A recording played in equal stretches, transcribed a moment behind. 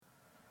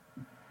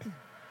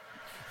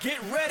Get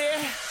ready.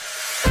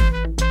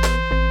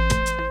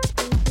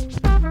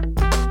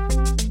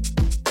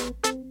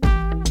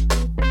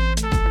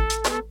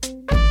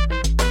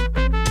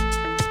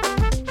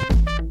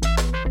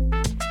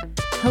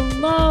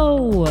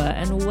 Hello,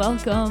 and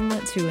welcome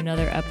to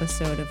another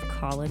episode of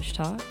College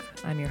Talk.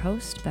 I'm your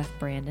host, Beth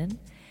Brandon,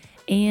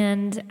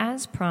 and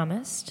as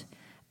promised,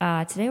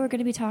 today we're going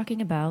to be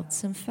talking about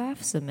some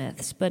FAFSA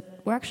myths,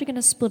 but we're actually going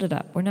to split it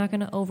up. We're not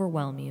going to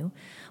overwhelm you.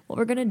 What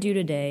we're going to do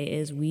today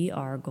is we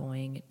are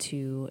going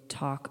to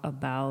talk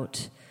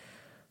about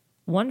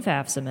one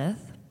FAFSA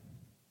myth,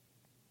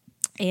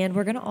 and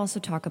we're going to also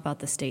talk about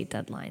the state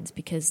deadlines,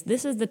 because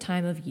this is the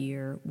time of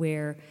year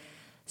where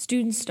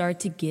students start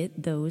to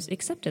get those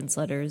acceptance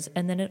letters,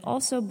 and then it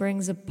also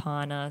brings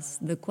upon us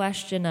the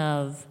question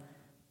of,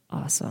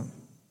 awesome,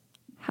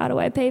 how do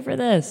I pay for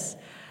this?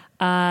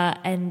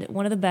 And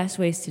one of the best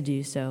ways to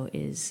do so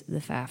is the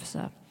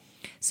FAFSA.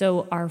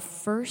 So our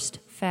first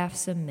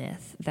FAFSA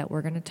myth that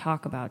we're going to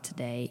talk about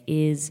today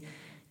is,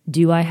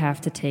 do I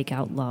have to take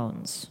out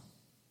loans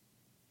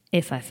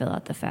if I fill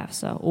out the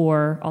FAFSA?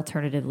 Or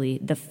alternatively,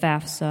 the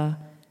FAFSA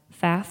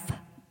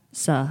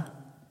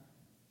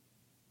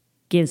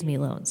gives me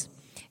loans.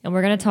 And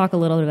we're going to talk a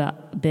little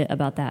bit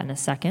about that in a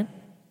second.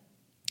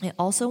 I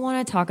also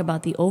want to talk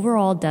about the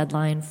overall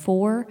deadline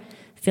for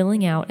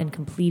filling out and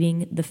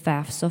completing the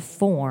FAFSA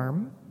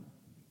form,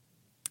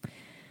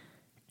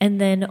 and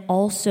then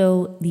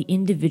also the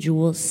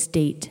individual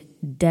state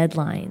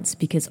deadlines,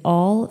 because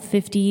all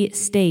 50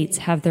 states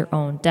have their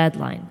own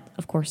deadline.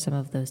 Of course, some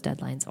of those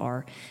deadlines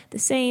are the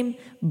same,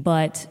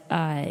 but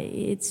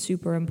it's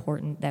super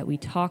important that we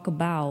talk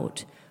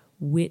about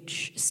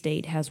which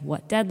state has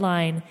what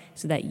deadline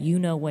so that you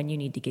know when you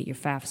need to get your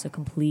FAFSA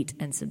complete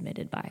and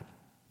submitted by.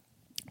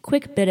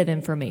 Quick bit of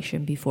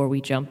information before we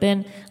jump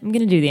in. I'm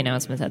going to do the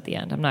announcements at the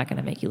end. I'm not going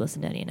to make you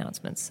listen to any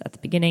announcements at the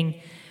beginning.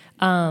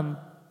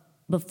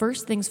 But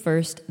first things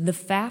first, the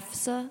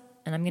FAFSA,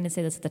 and I'm going to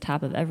say this at the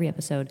top of every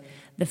episode,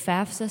 the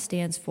FAFSA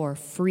stands for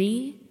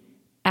Free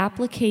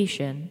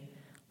Application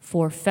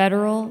for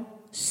Federal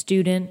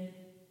Student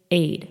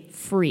Aid.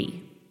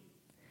 Free.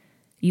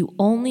 You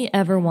only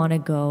ever want to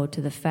go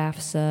to the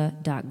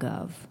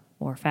FAFSA.gov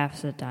or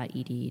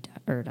FAFSA.ed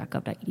or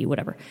 .gov.edu,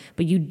 whatever.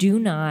 But you do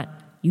not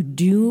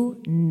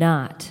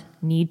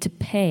need to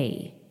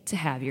pay to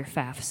have your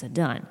FAFSA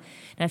done.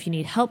 Now, if you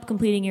need help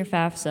completing your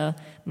FAFSA,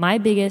 my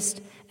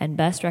biggest and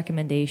best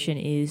recommendation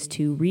is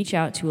to reach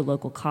out to a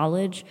local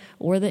college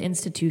or the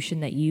institution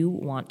that you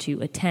want to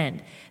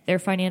attend. Their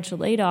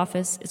financial aid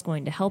office is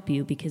going to help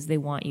you because they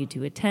want you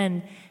to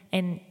attend,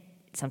 and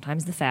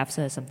sometimes the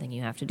FAFSA is something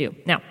you have to do.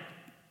 Now,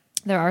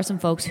 there are some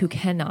folks who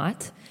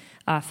cannot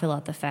fill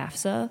out the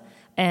FAFSA,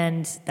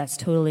 and that's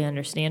totally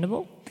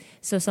understandable.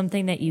 So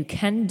something that you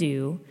can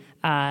do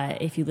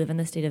if you live in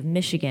the state of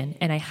Michigan,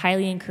 and I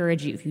highly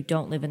encourage you, if you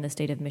don't live in the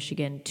state of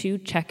Michigan, to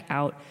check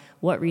out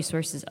what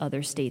resources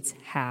other states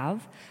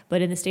have.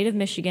 But in the state of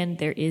Michigan,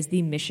 there is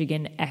the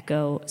Michigan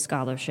ECHO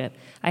Scholarship.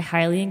 I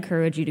highly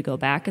encourage you to go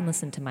back and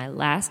listen to my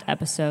last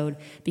episode,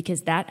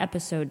 because that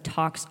episode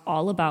talks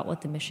all about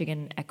what the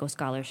Michigan ECHO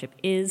Scholarship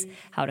is,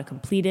 how to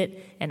complete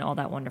it, and all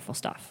that wonderful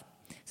stuff.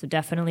 So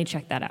definitely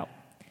check that out.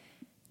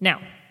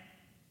 Now,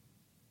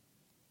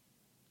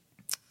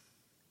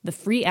 the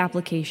free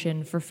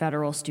application for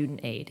federal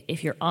student aid.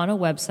 If you're on a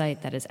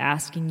website that is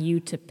asking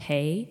you to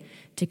pay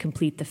to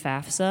complete the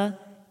FAFSA,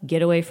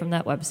 get away from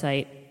that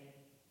website.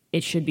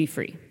 It should be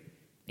free.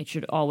 It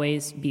should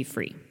always be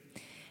free.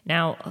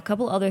 Now, a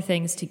couple other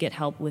things to get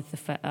help with the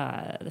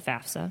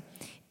FAFSA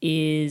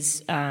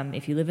is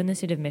if you live in the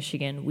state of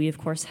Michigan, we, of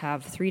course,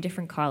 have 3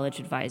 different college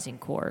advising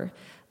corps.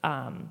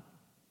 And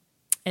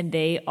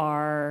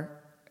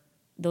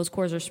those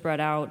corps are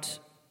spread out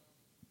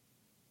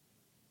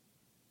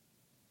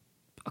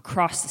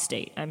across the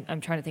state. I'm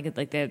trying to think of,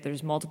 like,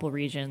 there's multiple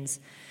regions.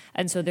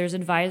 And so there's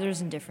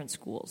advisors in different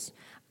schools.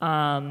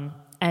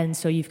 And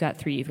so you've got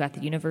 3. You've got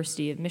the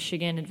University of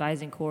Michigan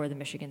Advising Corps, the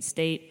Michigan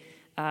State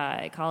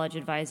College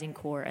Advising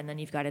Corps, and then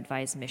you've got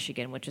Advise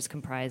Michigan, which is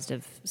comprised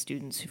of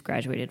students who've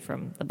graduated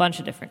from a bunch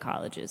of different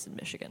colleges in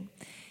Michigan.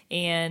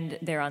 And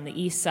they're on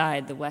the east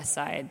side, the west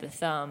side, the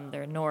thumb.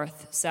 They're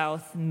north,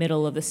 south,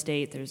 middle of the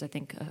state. There's, I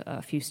think,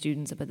 a few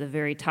students up at the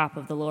very top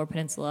of the Lower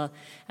Peninsula,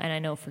 and I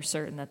know for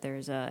certain that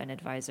there's an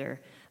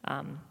advisor,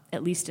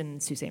 at least in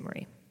Sault Ste.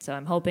 Marie. So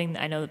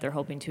I know that they're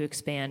hoping to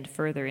expand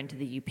further into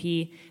the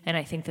UP, and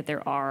I think that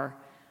there are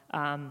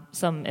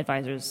some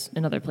advisors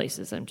in other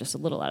places. I'm just a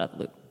little out of the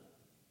loop.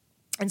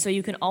 And so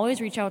you can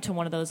always reach out to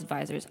one of those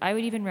advisors. I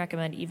would even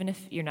recommend, even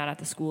if you're not at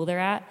the school they're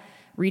at,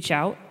 reach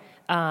out.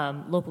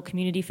 Local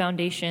community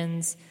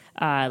foundations,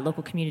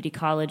 local community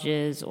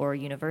colleges or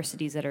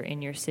universities that are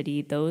in your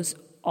city,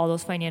 all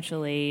those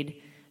financial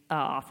aid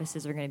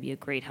offices are going to be a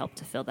great help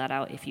to fill that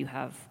out if you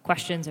have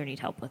questions or need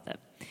help with it.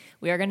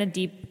 We are going to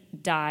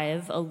deep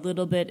dive a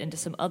little bit into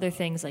some other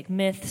things like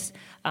myths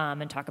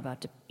and talk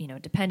about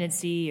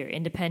dependency or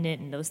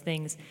independent and those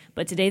things.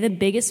 But today the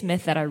biggest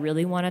myth that I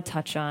really want to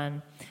touch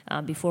on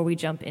before we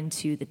jump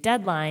into the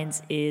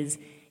deadlines is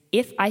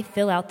If I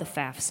fill out the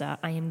FAFSA,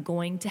 I am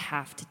going to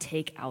have to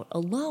take out a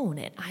loan,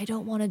 and I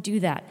don't want to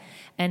do that.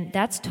 And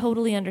that's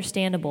totally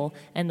understandable.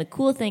 And the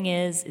cool thing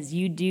is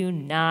you do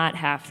not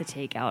have to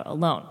take out a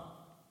loan.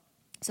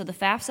 So the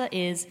FAFSA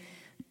is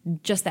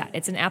just that.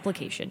 It's an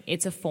application.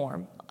 It's a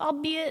form,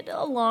 albeit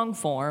a long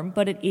form,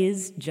 but it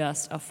is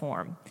just a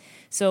form.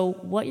 So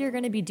what you're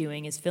going to be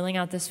doing is filling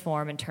out this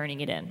form and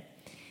turning it in.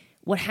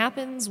 What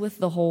happens with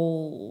the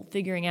whole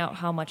figuring out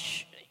how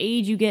much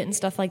aid you get and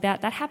stuff like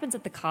that, that happens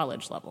at the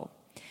college level.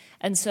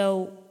 And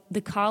so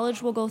the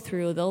college will go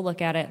through, they'll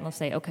look at it and they'll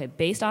say, okay,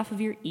 based off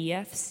of your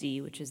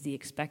EFC, which is the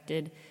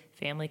expected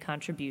family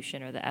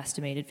contribution or the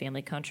estimated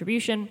family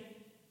contribution,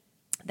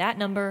 that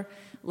number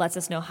lets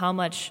us know how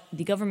much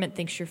the government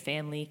thinks your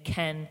family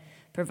can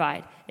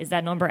provide. Is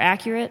that number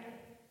accurate?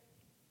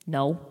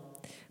 No,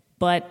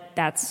 but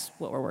that's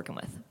what we're working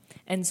with.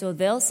 And so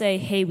they'll say,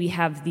 hey, we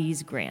have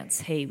these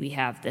grants. Hey, we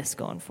have this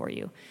going for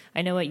you.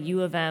 I know at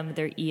U of M,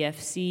 their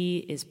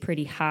EFC is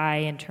pretty high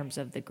in terms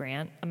of the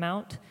grant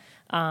amount.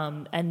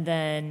 And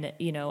then,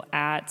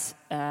 at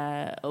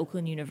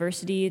Oakland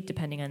University,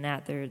 depending on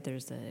that,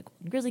 there's the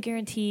Golden Grizzly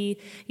Guarantee.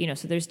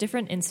 So there's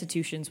different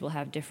institutions will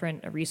have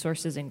different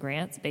resources and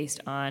grants based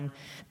on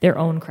their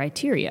own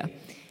criteria,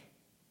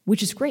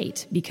 which is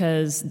great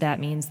because that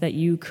means that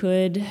you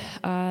could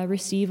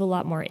receive a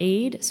lot more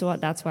aid. So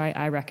that's why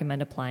I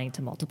recommend applying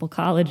to multiple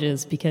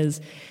colleges, because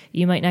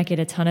you might not get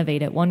a ton of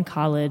aid at one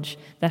college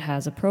that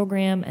has a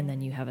program, and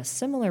then you have a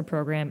similar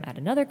program at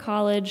another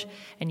college,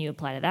 and you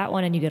apply to that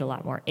one and you get a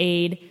lot more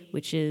aid,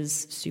 which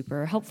is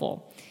super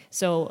helpful.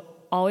 So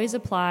always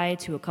apply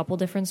to a couple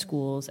different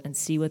schools and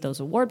see what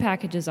those award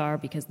packages are,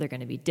 because they're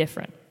going to be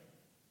different.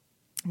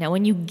 Now,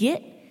 when you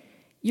get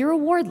your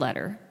award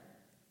letter,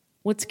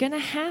 what's going to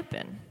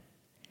happen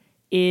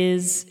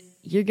is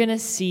you're going to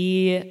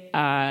see,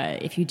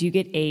 if you do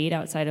get aid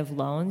outside of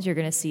loans, you're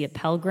going to see a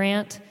Pell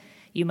Grant.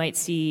 You might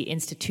see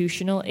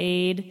institutional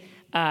aid.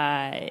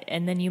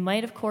 And then you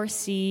might, of course,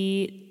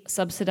 see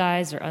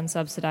subsidized or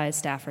unsubsidized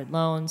Stafford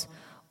loans,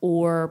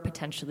 or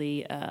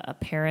potentially a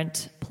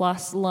Parent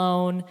Plus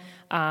loan.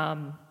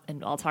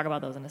 And I'll talk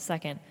about those in a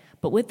second.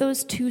 But with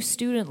those two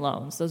student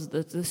loans,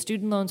 the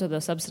student loans are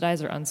the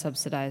subsidized or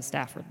unsubsidized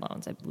Stafford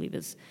loans, I believe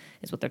is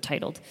what they're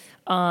titled.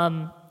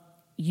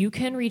 You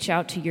can reach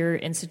out to your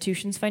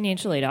institution's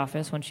financial aid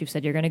office once you've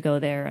said you're going to go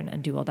there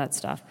and do all that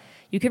stuff.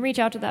 You can reach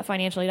out to that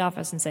financial aid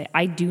office and say,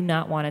 I do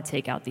not want to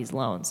take out these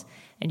loans.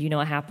 And you know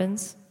what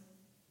happens?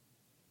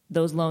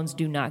 Those loans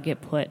do not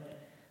get put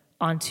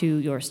onto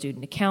your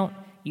student account.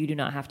 You do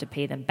not have to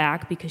pay them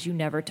back because you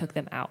never took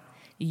them out.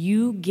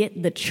 You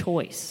get the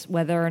choice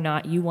whether or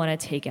not you want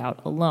to take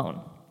out a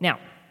loan. Now,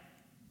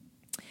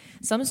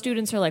 some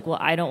students are like, well,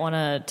 I don't want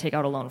to take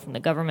out a loan from the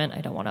government.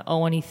 I don't want to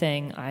owe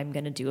anything. I'm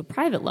going to do a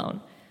private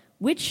loan,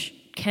 which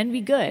can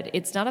be good.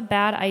 It's not a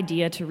bad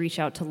idea to reach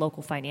out to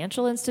local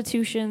financial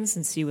institutions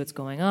and see what's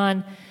going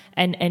on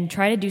and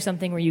try to do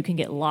something where you can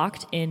get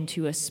locked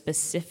into a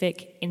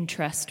specific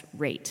interest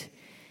rate.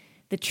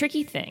 The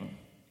tricky thing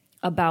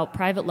about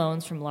private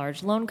loans from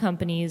large loan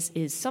companies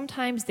is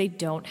sometimes they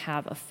don't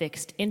have a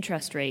fixed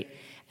interest rate.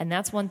 And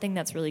that's one thing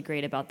that's really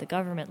great about the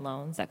government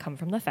loans that come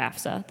from the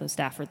FAFSA, those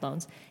Stafford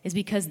loans, is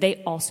because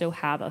they also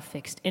have a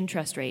fixed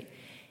interest rate.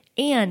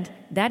 And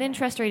that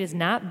interest rate is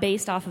not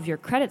based off of your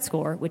credit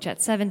score, which at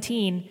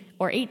 17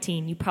 or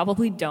 18 you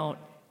probably don't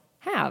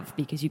have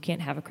because you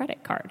can't have a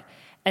credit card.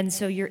 And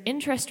so your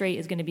interest rate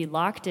is going to be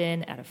locked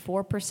in at a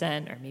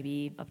 4% or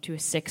maybe up to a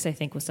 6%, I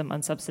think, with some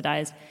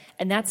unsubsidized.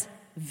 And that's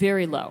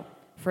very low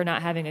for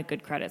not having a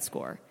good credit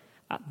score,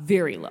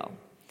 very low.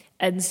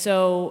 And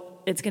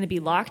so it's going to be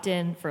locked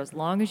in for as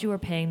long as you are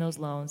paying those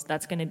loans.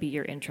 That's going to be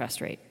your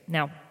interest rate.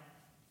 Now,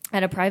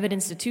 at a private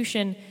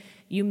institution,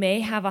 you may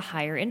have a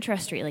higher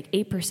interest rate, like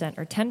 8%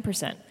 or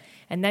 10%.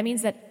 And that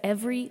means that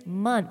every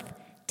month,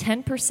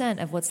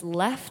 10% of what's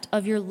left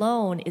of your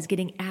loan is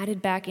getting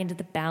added back into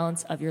the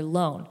balance of your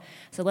loan.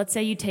 So let's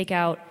say you take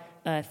out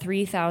a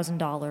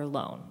 $3,000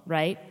 loan,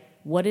 right?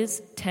 What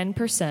is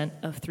 10%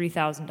 of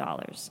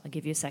 $3,000? I'll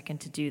give you a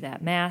second to do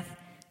that math.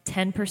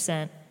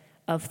 10%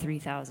 of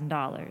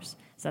 $3,000. So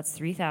that's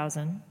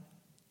 3,000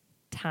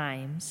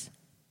 times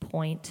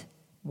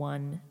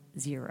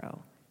 0.10.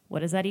 What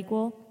does that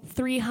equal?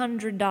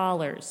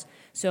 $300.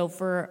 So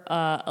for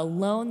a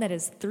loan that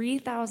is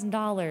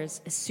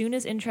 $3,000, as soon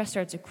as interest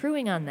starts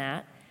accruing on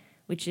that,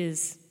 which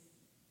is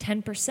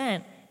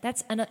 10%,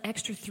 that's an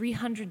extra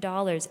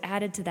 $300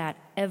 added to that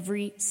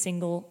every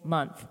single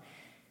month.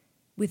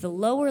 With a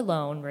lower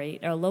loan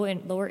rate, or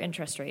lower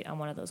interest rate on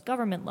one of those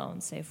government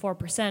loans, say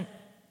 4%,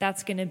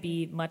 that's going to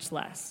be much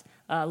less,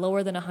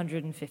 lower than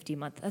 $150 a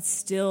month. That's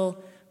still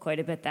quite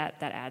a bit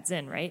that adds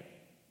in, right?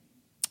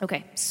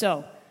 Okay,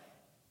 so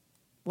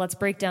let's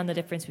break down the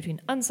difference between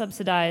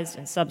unsubsidized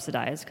and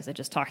subsidized, because I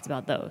just talked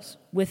about those.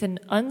 With an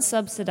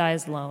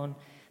unsubsidized loan,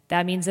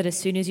 that means that as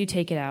soon as you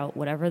take it out,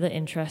 whatever the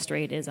interest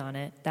rate is on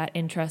it, that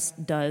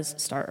interest does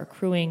start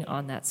accruing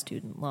on that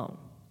student loan.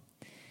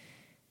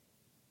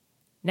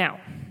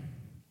 Now,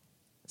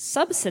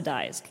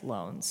 subsidized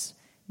loans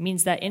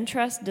means that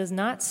interest does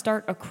not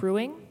start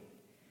accruing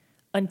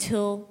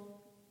until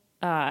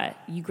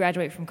you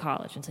graduate from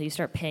college, until you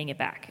start paying it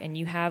back. And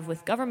you have,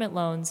 with government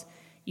loans,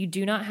 you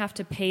do not have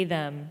to pay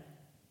them,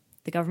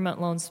 the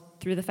government loans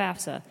through the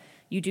FAFSA,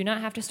 you do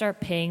not have to start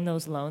paying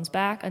those loans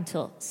back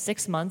until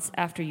 6 months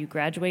after you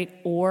graduate,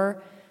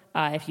 or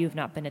if you have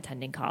not been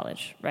attending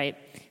college, right?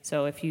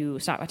 So if you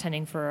stop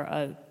attending for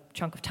a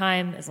chunk of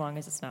time, as long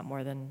as it's not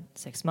more than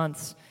 6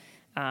 months,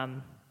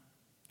 or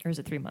is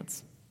it 3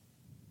 months?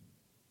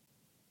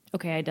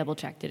 Okay, I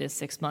double-checked. It is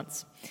 6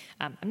 months.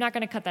 I'm not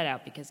going to cut that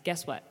out because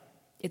guess what?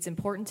 It's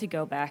important to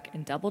go back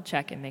and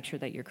double-check and make sure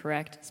that you're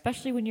correct,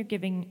 especially when you're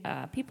giving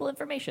people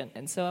information.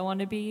 And so I want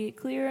to be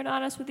clear and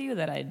honest with you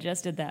that I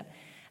just did that.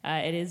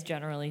 It is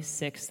generally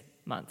 6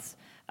 months.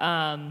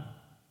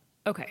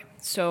 Okay,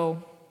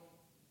 so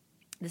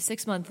the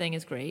 6-month thing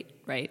is great,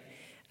 right?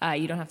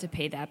 You don't have to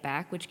pay that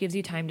back, which gives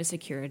you time to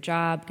secure a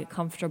job, get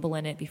comfortable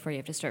in it before you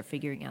have to start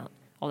figuring out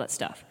all that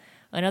stuff.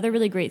 Another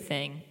really great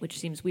thing, which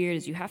seems weird,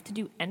 is you have to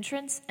do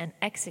entrance and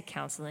exit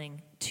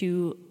counseling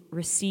to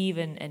receive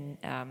and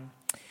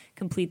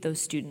complete those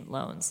student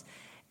loans.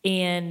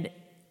 And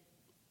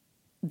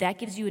that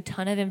gives you a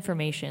ton of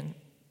information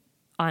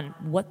on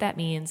what that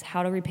means,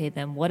 how to repay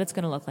them, what it's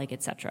going to look like,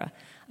 etc.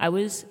 I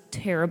was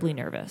terribly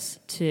nervous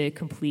to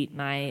complete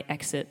my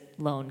exit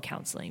loan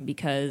counseling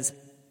because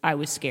I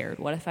was scared.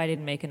 What if I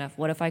didn't make enough?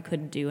 What if I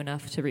couldn't do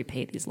enough to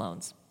repay these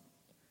loans?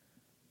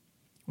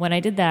 When I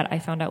did that, I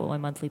found out what my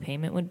monthly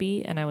payment would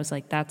be, and I was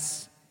like,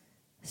 that's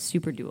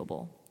super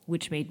doable,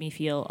 which made me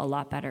feel a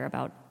lot better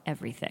about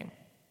everything.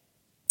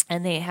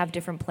 And they have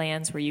different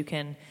plans where you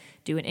can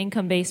do an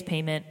income-based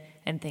payment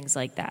and things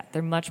like that.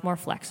 They're much more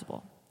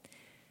flexible.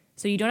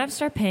 So you don't have to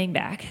start paying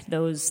back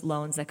those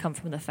loans that come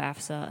from the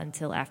FAFSA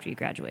until after you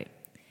graduate.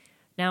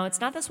 Now,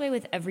 it's not this way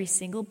with every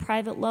single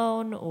private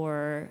loan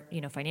or,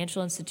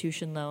 financial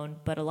institution loan,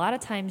 but a lot of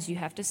times you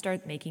have to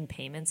start making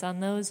payments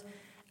on those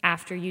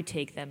after you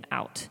take them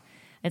out.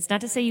 It's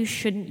not to say you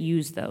shouldn't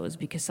use those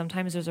because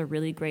sometimes there's a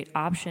really great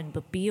option,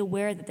 but be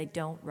aware that they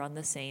don't run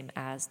the same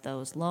as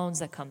those loans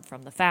that come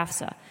from the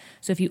FAFSA.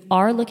 So if you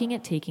are looking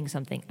at taking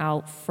something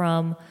out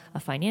from a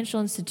financial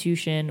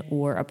institution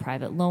or a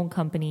private loan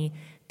company,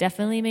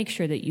 definitely make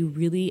sure that you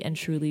really and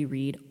truly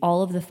read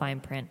all of the fine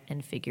print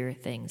and figure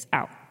things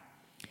out.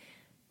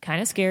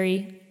 Kind of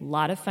scary, a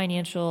lot of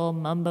financial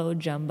mumbo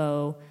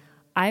jumbo.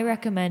 I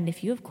recommend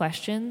if you have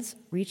questions,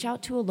 reach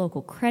out to a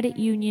local credit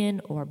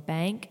union or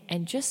bank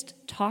and just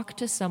talk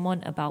to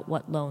someone about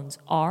what loans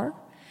are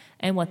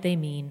and what they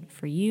mean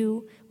for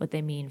you, what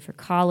they mean for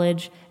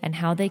college, and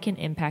how they can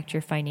impact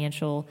your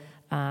financial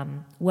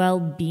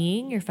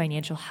well-being, your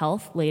financial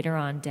health later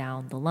on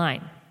down the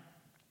line,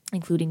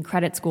 including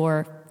credit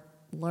score,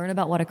 learn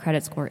about what a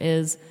credit score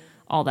is,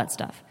 all that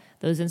stuff.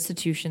 Those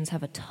institutions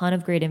have a ton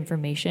of great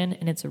information,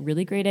 and it's a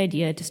really great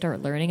idea to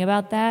start learning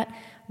about that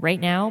right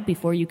now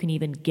before you can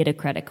even get a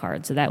credit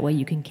card. So that way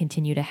you can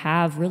continue to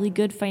have really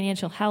good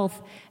financial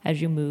health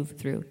as you move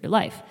through your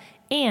life.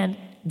 And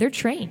they're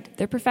trained.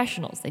 They're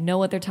professionals. They know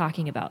what they're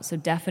talking about. So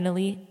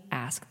definitely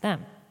ask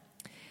them.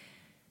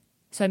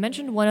 So I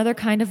mentioned one other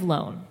kind of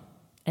loan,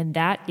 and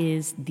that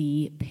is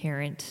the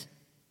Parent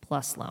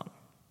Plus loan.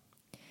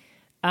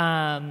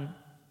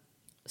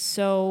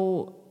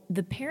 So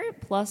the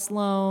Parent Plus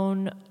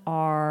loan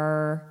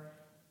are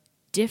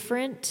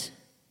different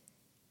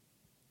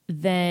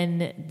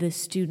than the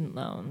student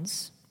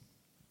loans.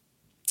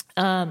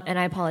 And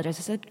I apologize,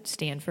 I said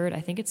Stanford. I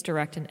think it's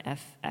Direct and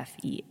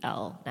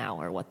FFEL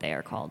now, or what they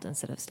are called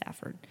instead of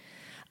Stafford.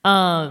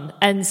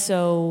 And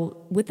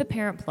so with the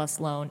Parent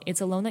Plus loan,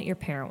 it's a loan that your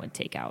parent would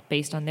take out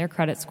based on their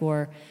credit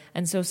score.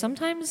 And so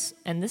sometimes,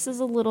 and this is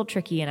a little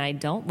tricky and I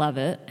don't love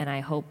it, and I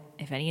hope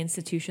if any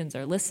institutions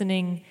are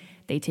listening,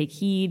 they take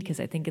heed because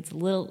I think it's a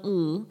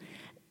little,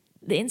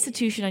 the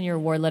institution on your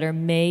award letter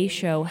may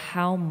show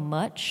how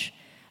much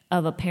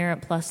of a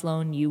Parent Plus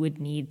loan you would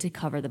need to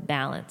cover the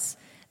balance.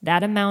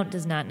 That amount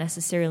does not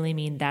necessarily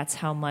mean that's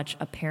how much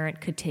a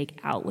parent could take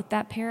out with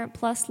that Parent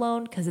Plus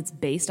loan because it's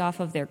based off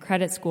of their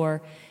credit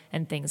score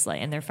and things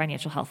like, and their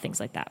financial health, things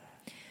like that.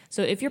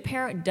 So if your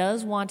parent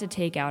does want to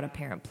take out a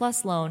Parent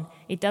Plus loan,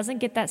 it doesn't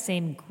get that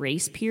same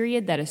grace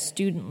period that a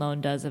student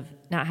loan does of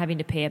not having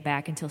to pay it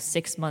back until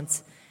 6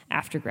 months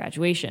after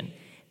graduation.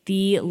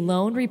 The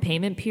loan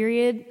repayment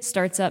period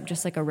starts up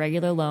just like a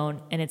regular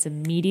loan, and it's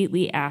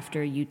immediately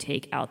after you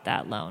take out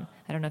that loan.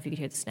 I don't know if you could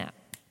hear the snap.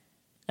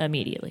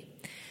 Immediately.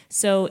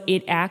 So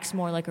it acts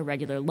more like a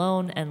regular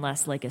loan and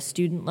less like a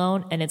student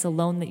loan, and it's a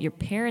loan that your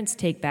parents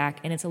take back,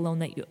 and it's a loan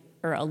that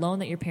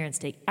your parents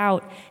take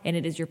out, and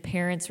it is your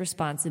parents'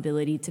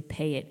 responsibility to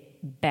pay it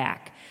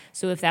back.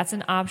 So if that's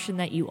an option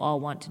that you all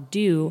want to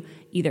do,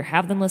 either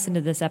have them listen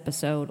to this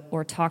episode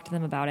or talk to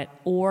them about it,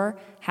 or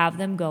have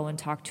them go and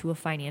talk to a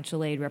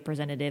financial aid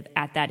representative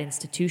at that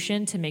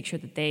institution to make sure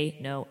that they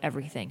know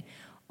everything.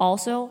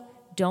 Also,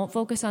 don't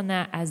focus on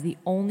that as the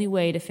only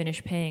way to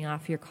finish paying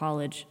off your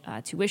college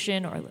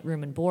tuition or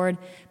room and board,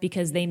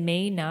 because they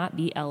may not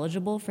be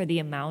eligible for the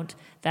amount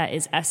that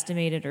is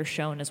estimated or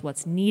shown as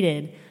what's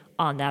needed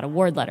on that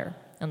award letter.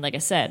 And like I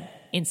said,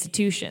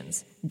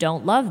 institutions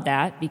don't love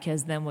that,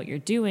 because then what you're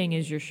doing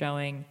is you're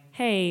showing,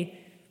 hey,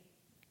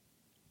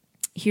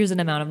 here's an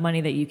amount of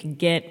money that you can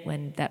get,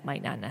 when that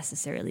might not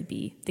necessarily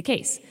be the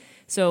case.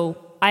 So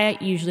I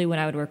usually, when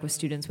I would work with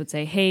students, would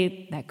say,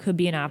 hey, that could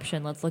be an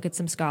option. Let's look at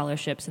some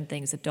scholarships and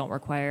things that don't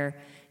require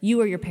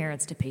you or your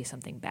parents to pay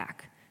something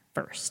back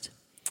first.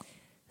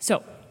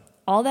 So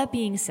all that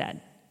being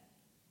said,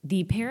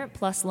 the Parent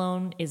Plus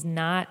loan is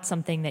not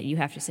something that you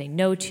have to say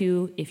no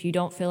to. If you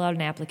don't fill out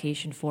an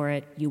application for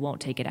it, you won't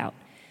take it out.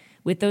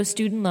 With those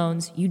student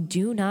loans, you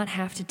do not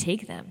have to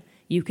take them.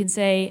 You can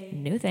say,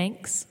 no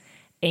thanks.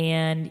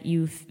 And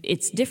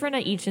it's different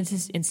at each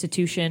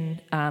institution.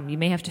 You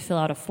may have to fill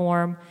out a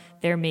form.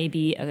 There may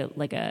be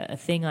a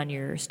thing on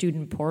your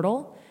student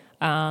portal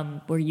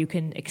where you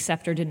can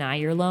accept or deny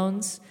your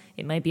loans.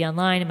 It might be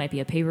online. It might be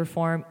a paper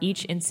form.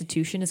 Each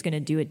institution is going to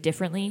do it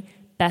differently.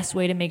 Best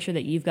way to make sure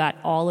that you've got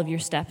all of your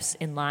steps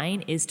in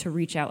line is to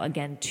reach out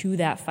again to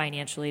that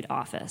financial aid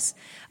office.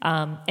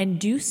 And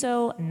do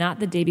so not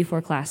the day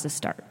before classes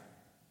start.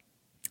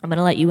 I'm going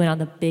to let you in on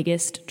the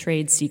biggest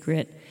trade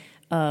secret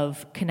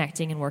of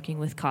connecting and working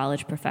with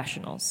college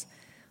professionals.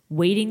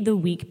 Waiting the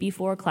week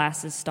before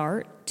classes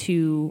start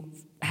to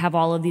have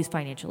all of these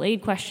financial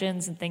aid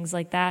questions and things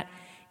like that,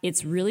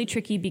 it's really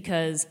tricky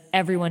because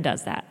everyone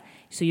does that.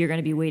 So you're going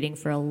to be waiting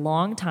for a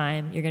long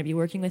time. You're going to be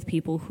working with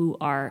people who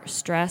are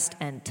stressed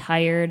and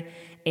tired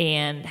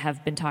and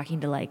have been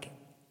talking to like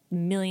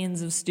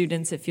millions of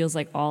students, it feels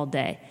like, all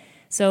day.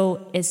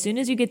 So as soon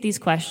as you get these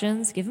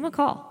questions, give them a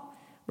call.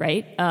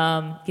 Right?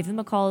 Give them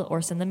a call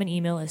or send them an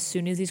email as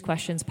soon as these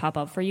questions pop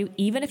up for you,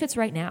 even if it's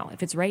right now.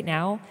 If it's right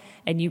now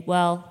and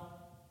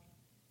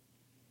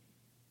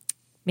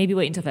maybe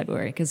wait until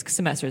February, because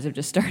semesters have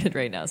just started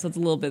right now, so it's a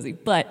little busy.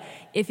 But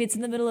if it's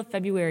in the middle of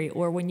February,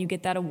 or when you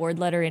get that award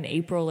letter in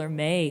April or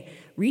May,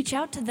 reach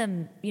out to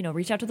them,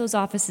 reach out to those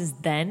offices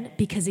then,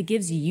 because it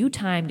gives you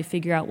time to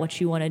figure out what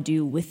you want to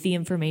do with the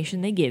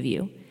information they give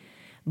you.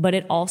 But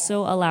it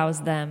also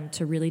allows them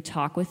to really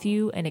talk with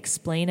you and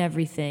explain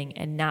everything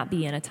and not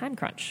be in a time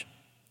crunch.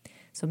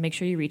 So make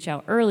sure you reach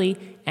out early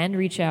and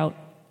reach out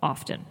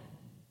often.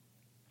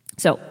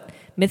 So,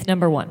 myth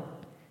number 1.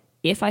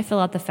 If I fill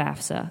out the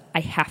FAFSA,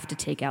 I have to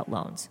take out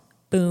loans.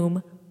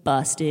 Boom,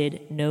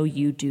 busted. No,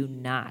 you do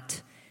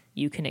not.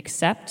 You can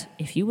accept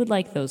if you would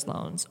like those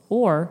loans,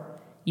 or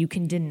you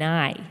can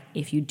deny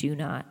if you do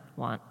not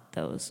want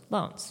those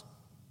loans.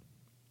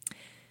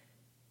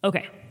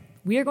 Okay.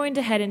 We are going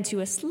to head into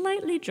a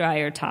slightly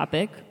drier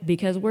topic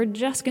because we're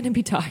just going to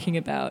be talking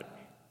about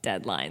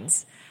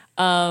deadlines.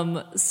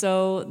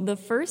 So the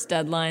first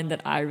deadline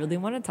that I really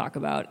want to talk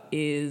about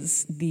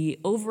is the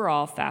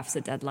overall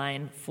FAFSA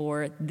deadline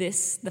for the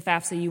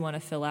FAFSA you want to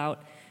fill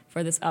out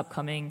for this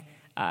upcoming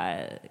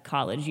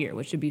college year,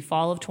 which would be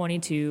fall of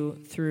 22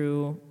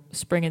 through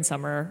spring and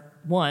summer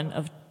 1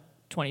 of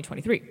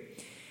 2023.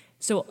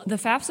 So the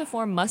FAFSA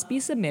form must be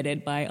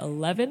submitted by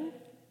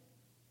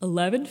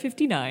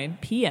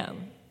 11:59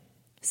 p.m.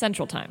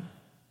 Central Time.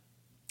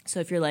 So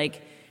if you're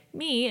like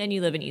me and you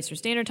live in Eastern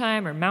Standard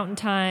Time or Mountain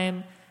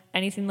Time,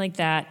 anything like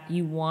that,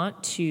 you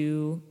want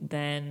to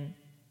then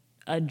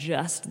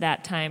adjust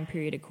that time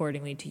period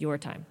accordingly to your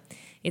time.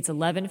 It's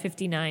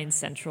 11:59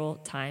 Central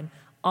Time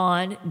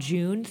on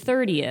June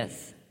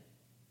 30th,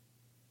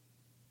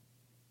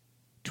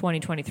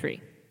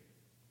 2023.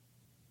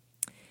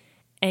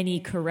 Any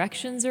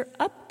corrections or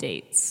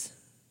updates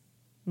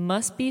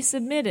must be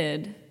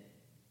submitted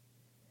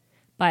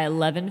by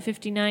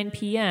 11:59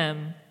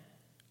 p.m.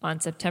 on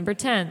September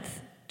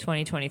 10th,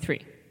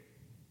 2023.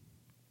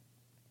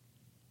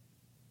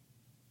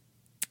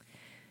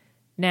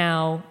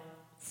 Now,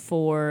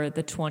 for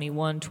the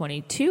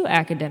 21-22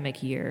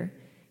 academic year,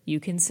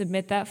 you can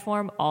submit that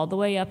form all the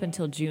way up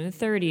until June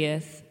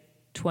 30th,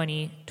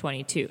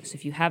 2022. So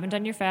if you haven't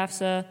done your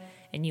FAFSA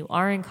and you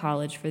are in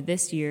college for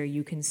this year,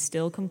 you can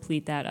still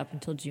complete that up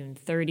until June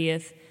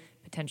 30th,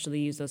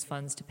 potentially use those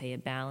funds to pay a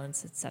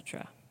balance,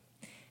 etc.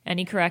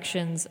 Any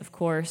corrections, of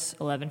course,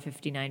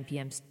 11:59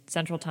 p.m.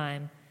 Central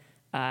Time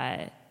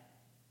on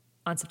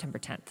September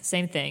 10th.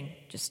 Same thing,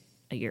 just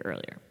a year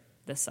earlier,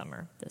 this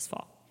summer, this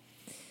fall.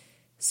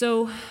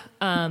 So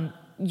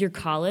your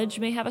college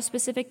may have a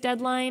specific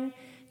deadline.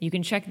 You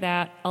can check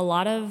that. A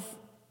lot of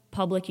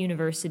public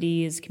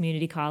universities,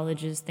 community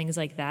colleges, things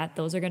like that,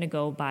 those are going to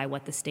go by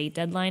what the state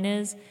deadline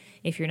is.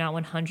 If you're not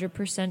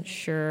 100%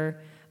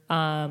 sure,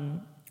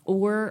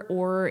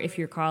 or if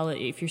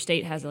your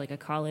state has like a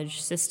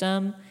college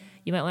system,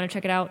 you might want to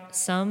check it out.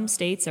 Some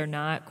states are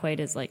not quite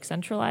as like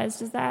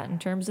centralized as that in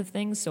terms of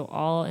things, so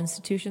all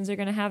institutions are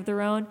going to have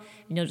their own,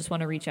 and you'll just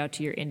want to reach out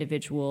to your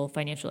individual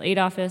financial aid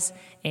office.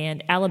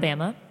 And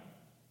Alabama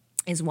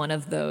is one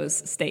of those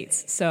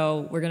states.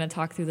 So we're going to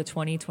talk through the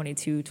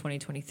 2022,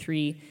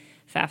 2023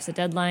 FAFSA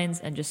deadlines,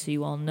 and just so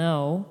you all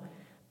know,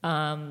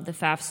 the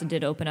FAFSA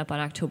did open up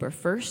on October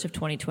 1st of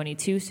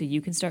 2022, so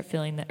you can start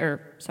filling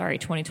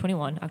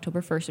 2021,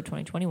 October 1st of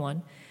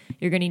 2021.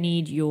 You're going to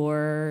need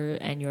your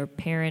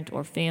parent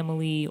or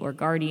family or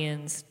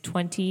guardian's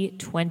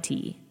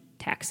 2020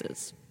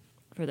 taxes.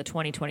 for the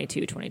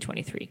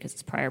 2022-2023 because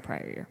it's prior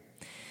year.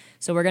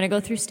 So we're going to go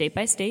through state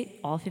by state,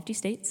 all 50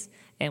 states,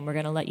 and we're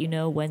going to let you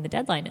know when the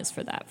deadline is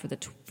for that,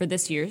 for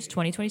this year's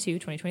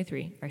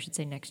 2022-2023, or I should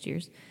say next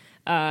year's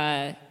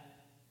FAFSA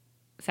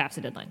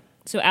deadline.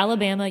 So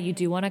Alabama, you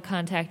do want to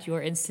contact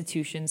your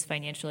institution's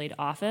financial aid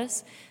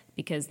office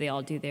because they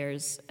all do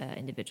theirs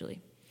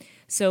individually.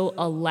 So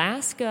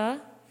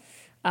Alaska,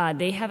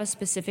 they have a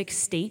specific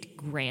state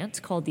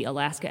grant called the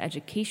Alaska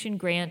Education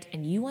Grant,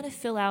 and you want to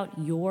fill out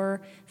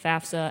your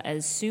FAFSA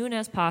as soon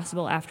as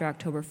possible after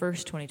October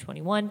 1st,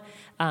 2021,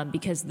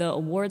 because the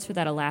awards for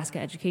that Alaska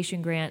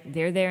Education Grant,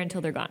 they're there until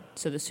they're gone.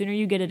 So the sooner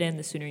you get it in,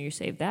 the sooner you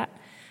save that.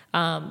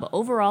 But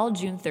overall,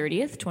 June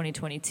 30th,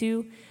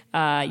 2022,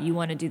 you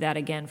want to do that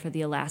again for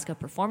the Alaska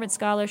Performance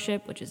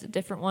Scholarship, which is a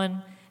different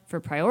one. For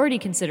priority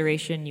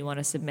consideration, you want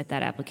to submit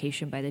that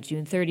application by the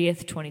June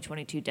 30th,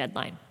 2022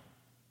 deadline.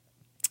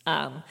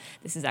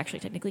 This is actually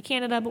technically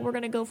Canada, but we're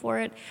going to go for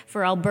it.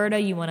 For Alberta,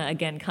 you want to,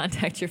 again,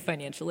 contact your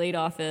financial aid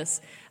office.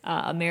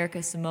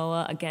 America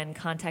Samoa, again,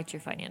 contact your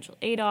financial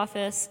aid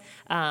office.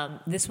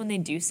 This one, they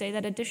do say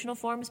that additional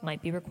forms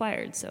might be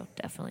required, so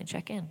definitely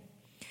check in.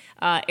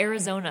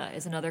 Arizona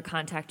is another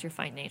contact your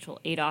financial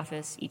aid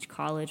office. Each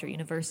college or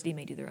university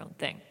may do their own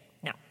thing.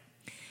 Now,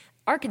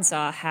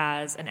 Arkansas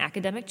has an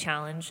academic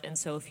challenge, and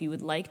so if you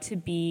would like to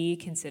be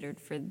considered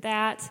for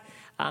that,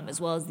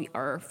 as well as the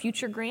Our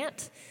Future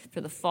Grant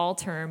for the fall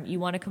term, you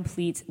want to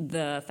complete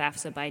the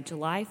FAFSA by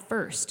July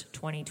 1st,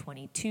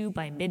 2022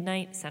 by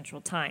midnight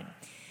Central Time.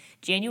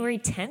 January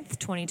 10th,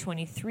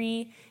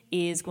 2023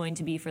 is going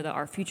to be for the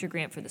Our Future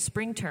Grant for the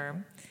spring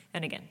term,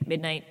 and again,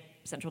 midnight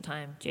Central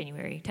Time,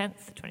 January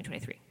 10th,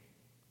 2023.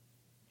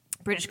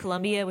 British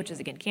Columbia, which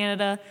is again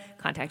Canada,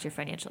 contact your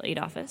financial aid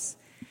office.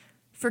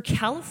 For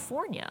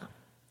California,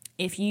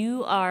 if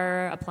you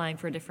are applying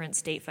for different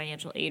state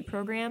financial aid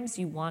programs,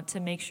 you want to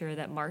make sure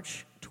that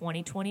March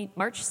 2nd,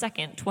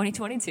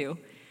 2022,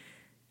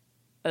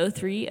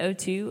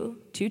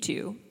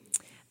 03/02/22,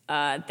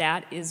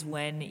 that is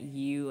when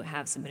you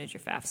have submitted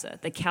your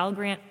FAFSA. The Cal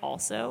Grant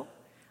also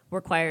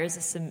requires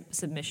a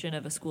submission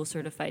of a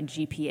school-certified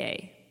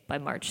GPA by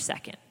March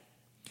 2nd.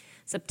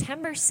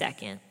 September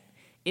 2nd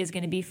is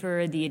going to be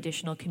for the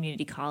additional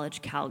community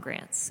college Cal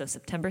Grants, so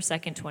September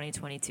 2nd,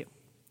 2022.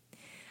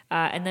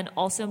 And then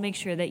also make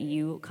sure that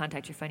you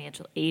contact your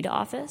financial aid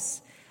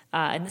office.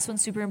 And this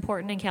one's super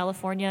important in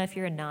California. If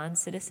you're a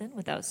non-citizen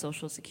without a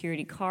Social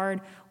Security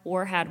card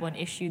or had one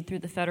issued through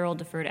the Federal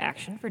Deferred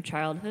Action for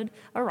Childhood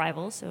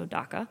Arrivals, so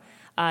DACA,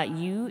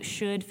 you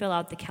should fill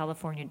out the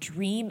California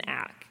Dream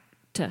Act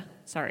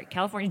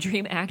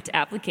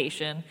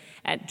application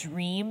at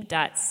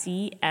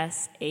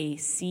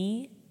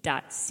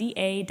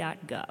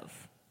dream.csac.ca.gov.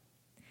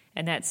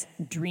 And that's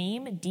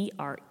dream,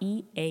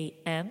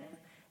 DREAM,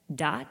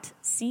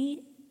 .csac.ca.gov,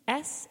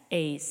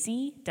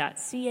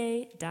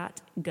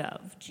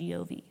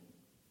 G-O-V.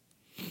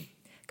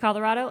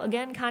 Colorado,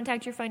 again,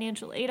 contact your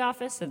financial aid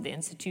office of the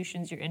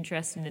institutions you're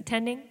interested in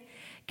attending.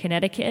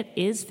 Connecticut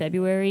is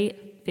February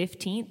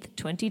 15th,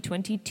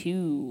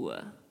 2022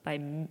 by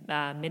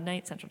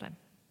midnight Central Time.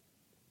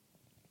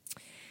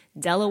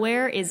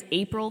 Delaware is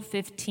April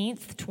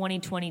 15th,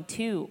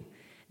 2022.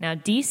 Now,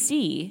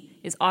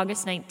 D.C. is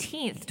August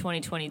 19th,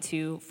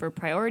 2022 for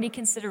priority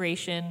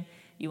consideration.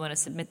 You want to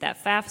submit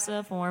that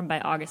FAFSA form by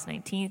August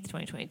 19th,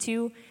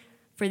 2022.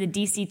 For the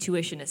DC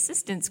Tuition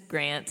Assistance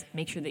Grant,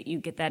 make sure that you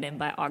get that in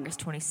by August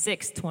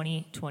 26th,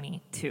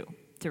 2022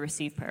 to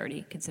receive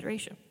priority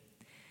consideration.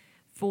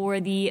 For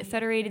the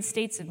Federated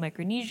States of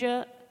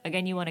Micronesia,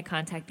 again, you want to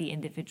contact the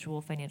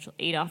individual financial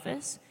aid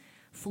office.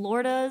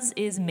 Florida's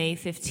is May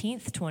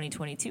 15th,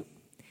 2022.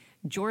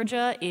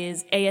 Georgia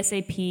is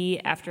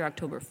ASAP after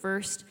October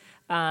 1st.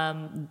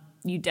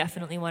 You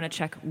definitely want to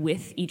check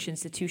with each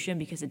institution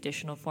because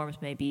additional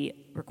forms may be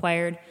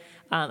required.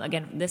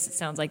 Again, this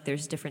sounds like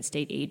there's different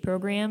state aid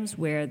programs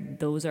where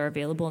those are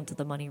available until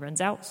the money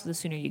runs out. So the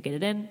sooner you get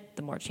it in,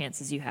 the more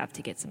chances you have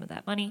to get some of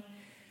that money.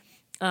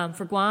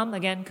 For Guam,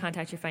 again,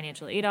 contact your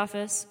financial aid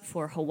office.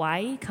 For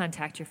Hawaii,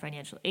 contact your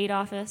financial aid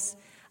office.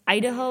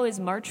 Idaho is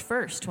March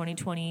 1st,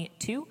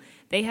 2022.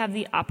 They have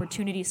the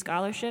Opportunity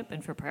Scholarship,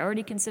 and for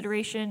priority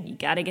consideration, you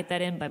got to get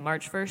that in by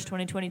March 1st,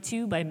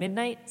 2022 by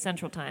midnight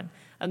Central Time.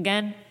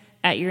 Again,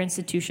 at your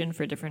institution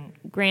for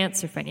different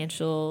grants or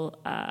financial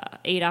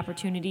aid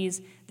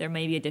opportunities, there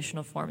may be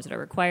additional forms that are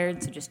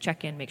required, so just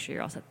check in, make sure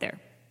you're all set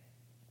there.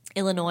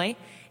 Illinois,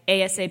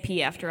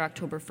 ASAP after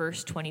October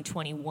 1st,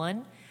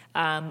 2021.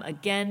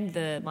 Again,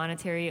 the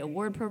Monetary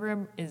Award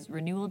Program is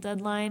renewal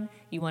deadline.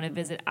 You want to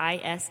visit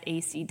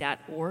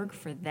isac.org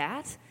for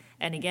that.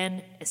 And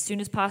again, as soon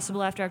as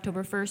possible after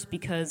October 1st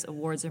because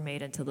awards are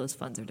made until those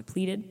funds are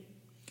depleted.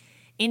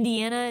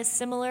 Indiana is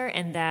similar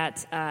in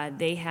that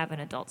they have an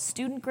adult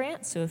student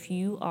grant. So if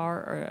you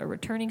are a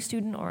returning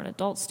student or an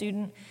adult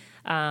student,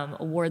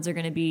 awards are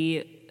going to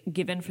be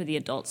given for the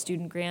adult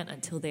student grant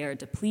until they are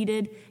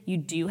depleted. You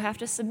do have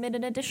to submit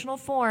an additional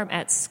form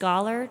at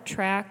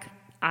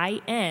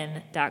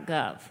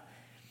scholartrackin.gov.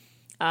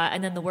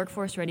 And then the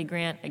Workforce Ready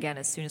Grant, again,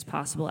 as soon as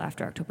possible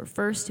after October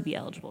 1st to be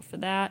eligible for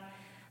that.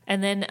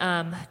 And then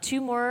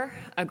two more,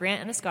 a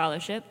grant and a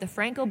scholarship. The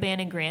Frank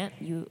O'Bannon grant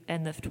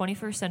and the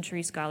 21st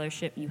Century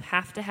Scholarship, you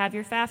have to have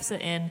your FAFSA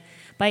in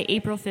by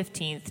April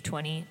 15th,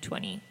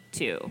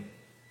 2022.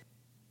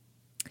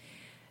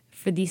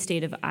 For the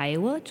state of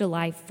Iowa,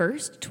 July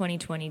 1st,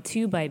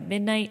 2022 by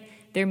midnight.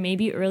 There may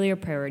be earlier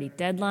priority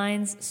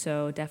deadlines,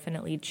 so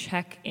definitely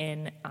check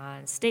in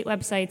on state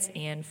websites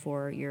and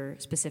for your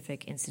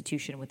specific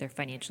institution with their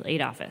financial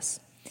aid office.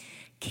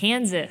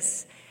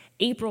 Kansas,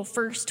 April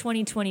 1st,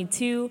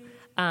 2022.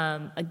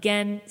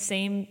 Again,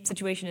 same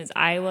situation as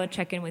Iowa.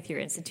 Check in with your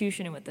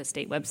institution and with the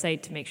state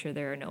website to make sure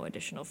there are no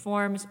additional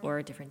forms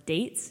or different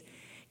dates.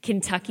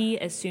 Kentucky,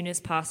 as soon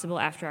as possible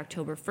after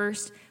October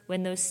 1st.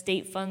 When those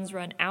state funds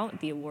run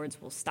out, the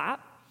awards will stop.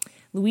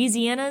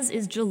 Louisiana's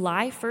is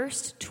July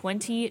 1st,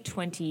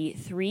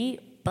 2023,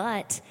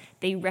 but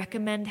they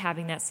recommend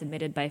having that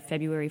submitted by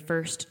February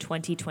 1st,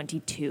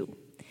 2022.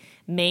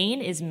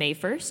 Maine is May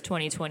 1st,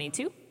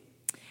 2022.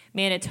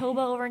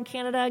 Manitoba over in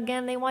Canada,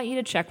 again, they want you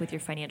to check with your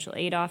financial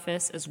aid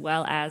office, as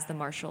well as the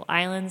Marshall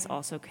Islands.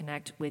 Also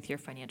connect with your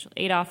financial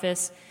aid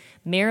office.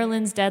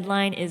 Maryland's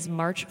deadline is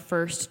March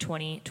 1st,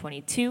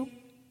 2022.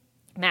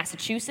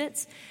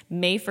 Massachusetts,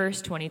 May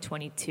 1st,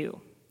 2022.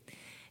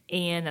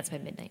 And that's by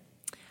midnight.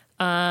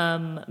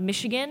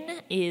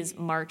 Michigan is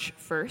March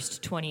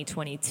 1st,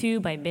 2022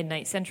 by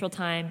midnight Central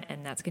Time,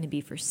 and that's going to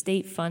be for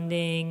state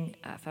funding,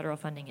 federal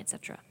funding,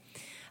 etc.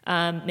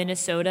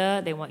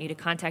 Minnesota, they want you to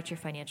contact your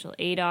financial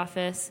aid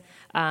office.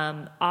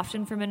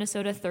 Often for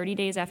Minnesota, 30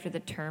 days after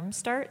the term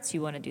starts,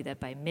 you want to do that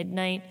by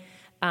midnight.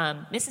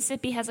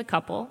 Mississippi has a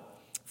couple.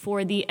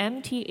 For the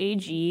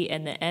MTAG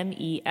and the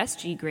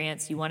MESG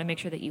grants, you want to make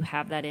sure that you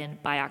have that in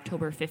by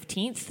October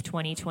 15th,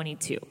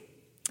 2022.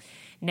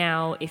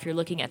 Now, if you're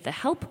looking at the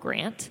HELP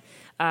grant,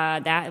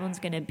 that one's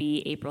going to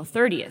be April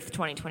 30th,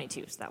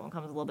 2022, so that one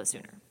comes a little bit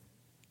sooner.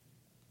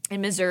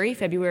 In Missouri,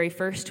 February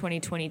 1st,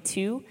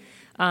 2022,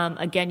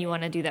 again, you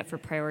want to do that for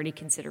priority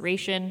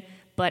consideration,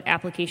 but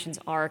applications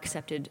are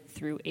accepted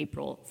through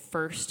April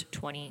 1st,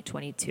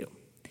 2022.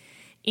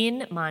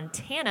 In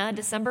Montana,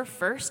 December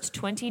 1st,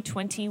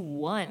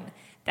 2021,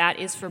 that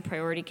is for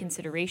priority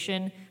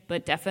consideration,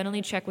 but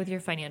definitely check with your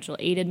financial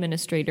aid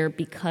administrator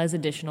because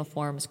additional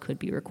forms could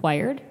be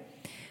required.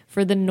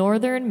 For the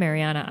Northern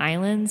Mariana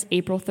Islands,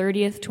 April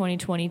 30th,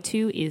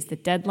 2022 is the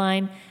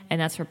deadline,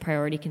 and that's for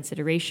priority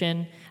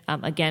consideration.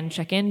 Again,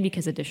 check in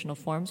because additional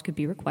forms could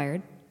be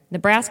required.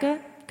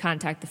 Nebraska,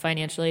 contact the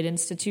financial aid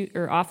institute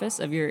or office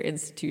of your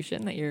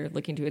institution that you're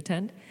looking to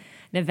attend.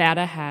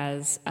 Nevada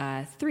has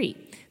 3.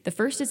 The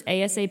first is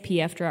ASAP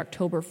after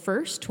October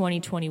 1st,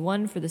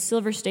 2021 for the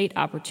Silver State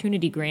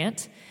Opportunity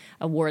Grant.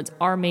 Awards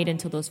are made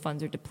until those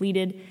funds are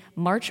depleted.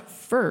 March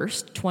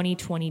 1st,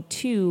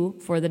 2022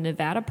 for the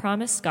Nevada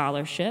Promise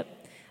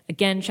Scholarship.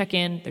 Again, check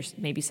in. There's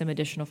maybe some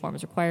additional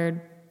forms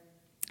required.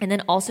 And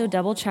then also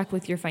double check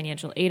with your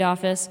financial aid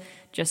office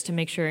just to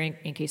make sure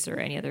in case there are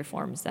any other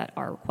forms that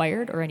are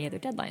required or any other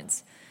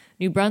deadlines.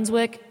 New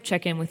Brunswick,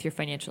 check in with your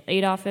financial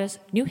aid office.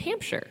 New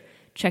Hampshire,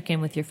 check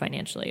in with your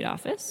financial aid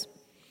office.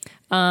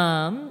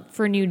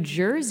 For New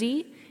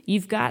Jersey,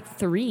 you've got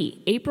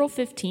 3. April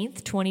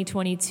 15th,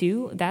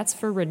 2022, that's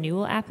for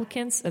renewal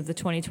applicants of the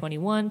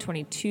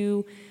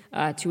 2021-22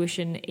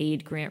 tuition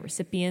aid grant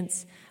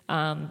recipients.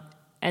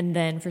 And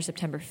then for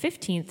September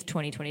 15th,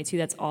 2022,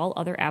 that's all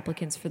other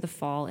applicants for the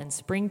fall and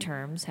spring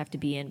terms have to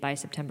be in by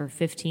September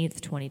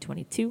 15th,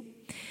 2022.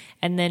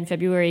 And then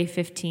February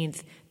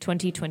 15th,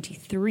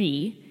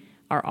 2023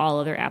 are all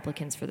other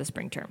applicants for the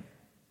spring term.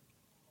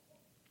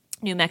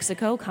 New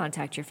Mexico,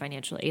 contact your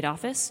financial aid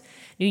office.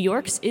 New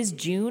York's is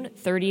June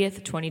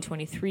 30th,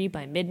 2023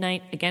 by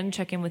midnight. Again,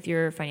 check in with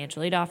your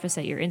financial aid office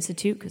at your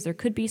institute because there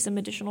could be some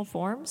additional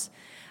forms.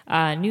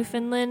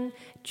 Newfoundland,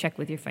 check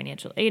with your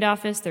financial aid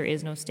office. There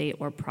is no state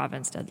or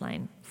province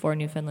deadline for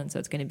Newfoundland, so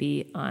it's going to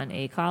be on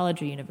a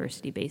college or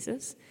university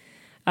basis.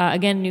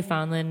 Again,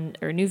 Newfoundland,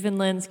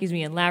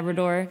 and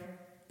Labrador,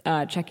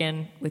 check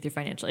in with your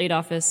financial aid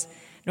office.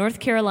 North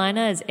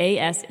Carolina is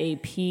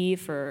ASAP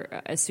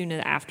for as soon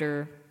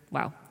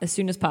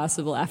as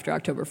possible after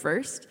October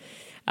 1st.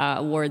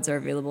 Awards are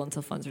available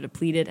until funds are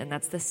depleted, and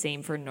that's the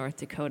same for North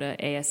Dakota,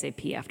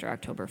 ASAP after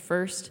October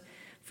 1st.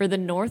 For the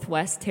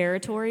Northwest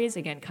Territories,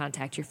 again,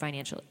 contact your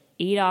financial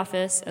aid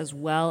office, as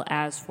well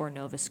as for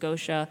Nova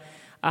Scotia.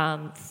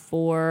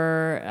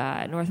 For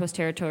Northwest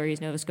Territories,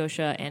 Nova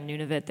Scotia, and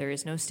Nunavut, there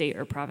is no state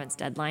or province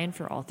deadline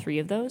for all 3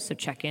 of those, so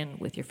check in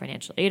with your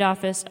financial aid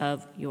office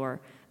of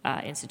your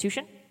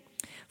institution.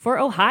 For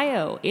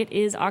Ohio, it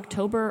is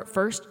October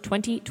 1st,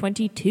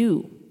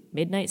 2022,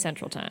 midnight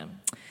Central Time.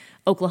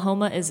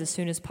 Oklahoma is as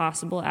soon as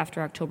possible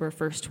after October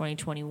 1st,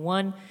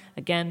 2021.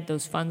 Again,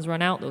 those funds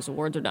run out, those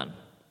awards are done.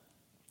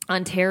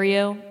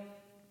 Ontario,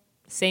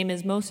 same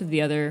as most of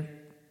the other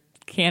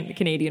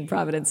Canadian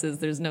provinces,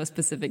 there's no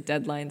specific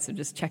deadline, so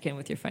just check in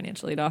with your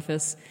financial aid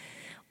office.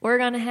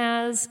 Oregon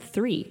has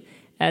 3.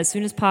 as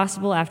soon as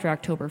possible after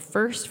October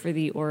 1st for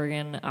the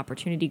Oregon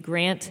Opportunity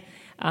Grant,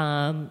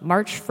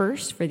 March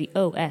 1st for the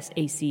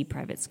OSAC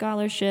private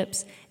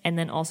scholarships, and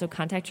then also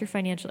contact your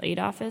financial aid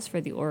office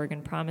for the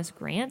Oregon Promise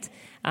Grant.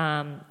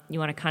 You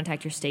want to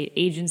contact your state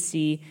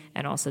agency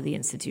and also the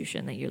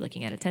institution that you're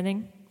looking at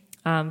attending.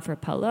 For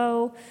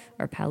Palu,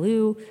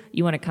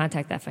 you want to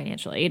contact that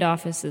financial aid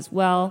office as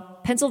well.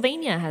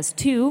 Pennsylvania has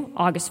 2,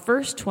 August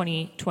 1st,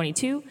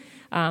 2022.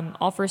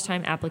 All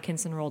first-time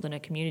applicants enrolled in a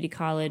community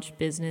college,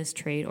 business,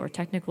 trade, or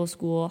technical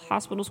school,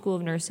 hospital, school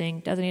of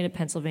nursing, designated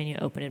Pennsylvania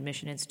open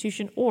admission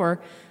institution,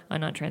 or a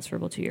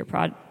non-transferable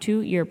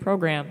two-year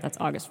program. That's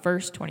August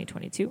 1st,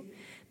 2022.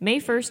 May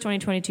 1st,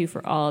 2022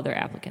 for all other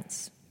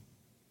applicants.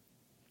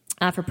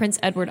 For Prince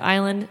Edward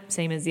Island,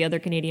 same as the other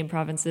Canadian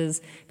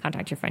provinces,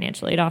 contact your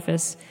financial aid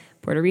office.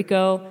 Puerto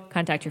Rico,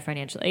 contact your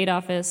financial aid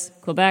office.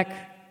 Quebec,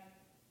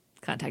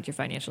 contact your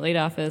financial aid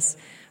office.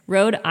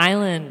 Rhode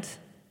Island,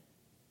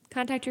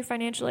 contact your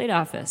financial aid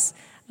office.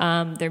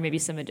 There may be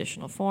some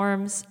additional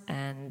forms,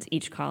 and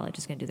each college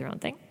is going to do their own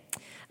thing.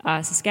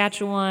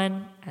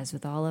 Saskatchewan, as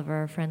with all of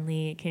our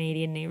friendly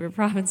Canadian neighbor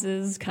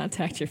provinces,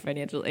 contact your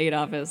financial aid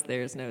office.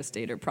 There's no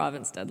state or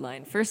province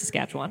deadline for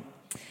Saskatchewan.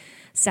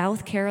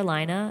 South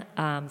Carolina,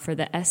 for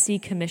the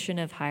SC Commission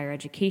of Higher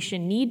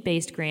Education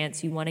need-based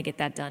grants, you want to get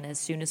that done as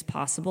soon as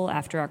possible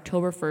after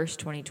October 1st,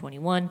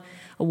 2021.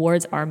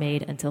 Awards are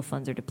made until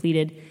funds are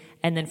depleted.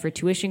 And then for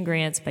tuition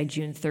grants by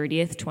June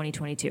 30th,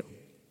 2022.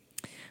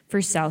 For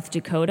South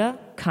Dakota,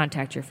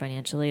 contact your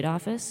financial aid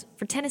office.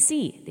 For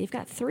Tennessee, they've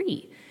got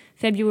 3.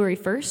 February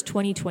 1st,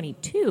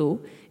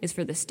 2022 is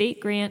for the state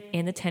grant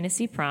and the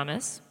Tennessee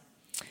Promise.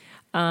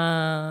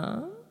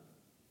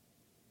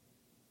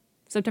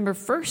 September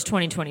 1st,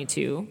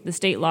 2022, the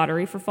state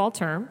lottery for fall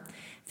term.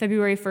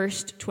 February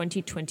 1st,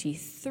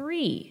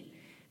 2023,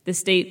 the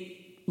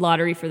state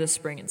lottery for the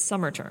spring and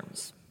summer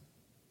terms.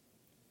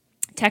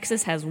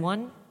 Texas has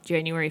 1,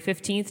 January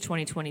 15th,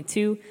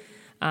 2022,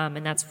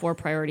 and that's for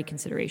priority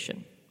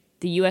consideration.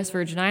 The U.S.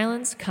 Virgin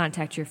Islands,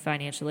 contact your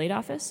financial aid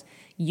office.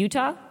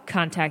 Utah,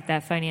 contact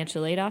that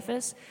financial aid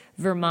office.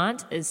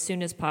 Vermont, as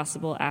soon as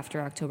possible after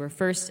October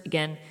 1st.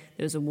 Again,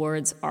 those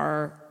awards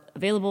are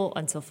available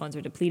until funds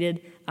are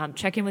depleted.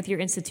 Check in with your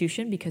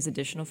institution because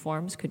additional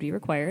forms could be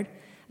required.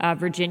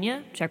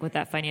 Virginia, check with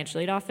that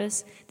financial aid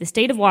office. The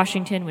state of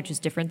Washington, which is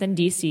different than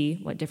D.C.,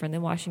 different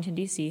than Washington,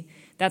 D.C.,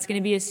 that's going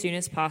to be as soon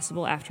as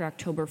possible after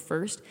October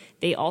 1st.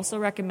 They also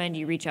recommend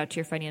you reach out to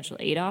your financial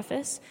aid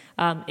office.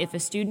 If a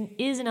student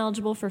is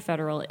ineligible for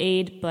federal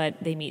aid,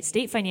 but they meet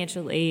state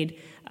financial aid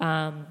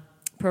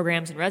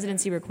programs and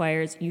residency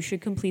requires, you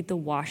should complete the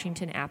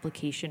Washington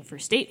application for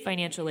state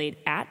financial aid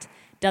at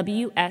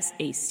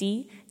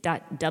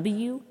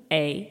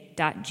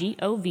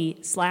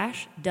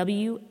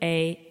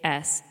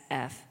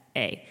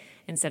wsac.wa.gov/WASFA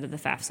instead of the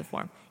FAFSA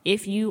form.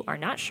 If you are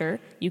not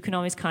sure, you can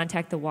always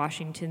contact the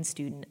Washington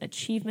Student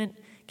Achievement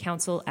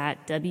Council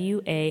at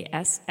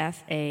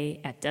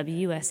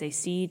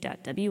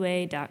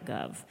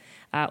wasac@wsac.wa.gov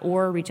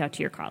or reach out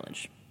to your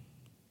college.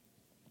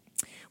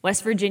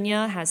 West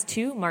Virginia has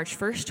 2, March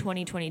 1st,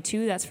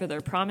 2022, that's for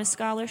their Promise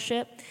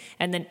Scholarship,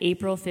 and then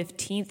April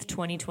 15th,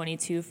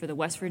 2022 for the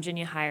West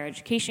Virginia Higher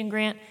Education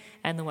Grant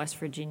and the West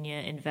Virginia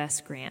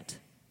Invest Grant.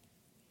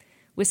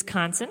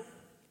 Wisconsin,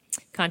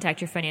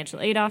 contact your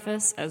financial aid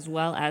office, as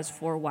well as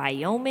for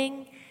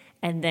Wyoming,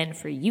 and then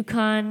for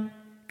Yukon,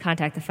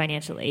 contact the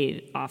financial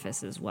aid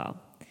office as well.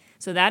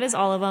 So that is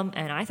all of them,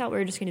 and I thought we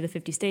were just going to do the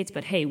 50 states,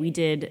 but hey, we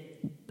did,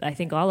 I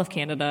think, all of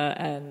Canada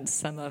and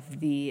some of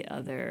the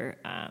other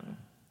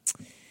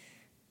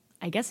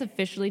I guess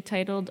officially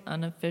titled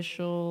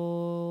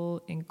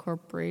unofficial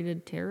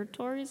incorporated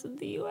territories of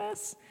the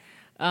U.S.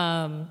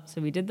 So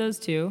we did those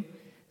 2.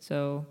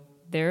 So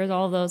there's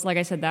all of those. Like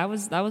I said, that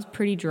was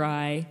pretty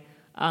dry.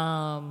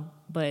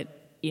 But,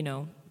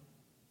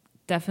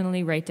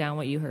 definitely write down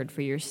what you heard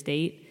for your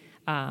state.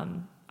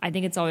 I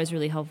think it's always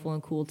really helpful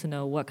and cool to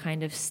know what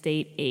kind of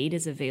state aid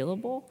is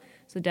available.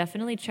 So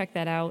definitely check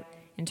that out.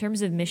 In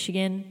terms of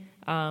Michigan,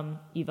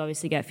 you've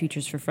obviously got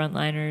Futures for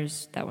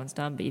Frontliners, that one's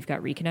done, but you've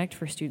got Reconnect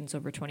for students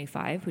over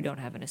 25 who don't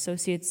have an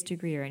associate's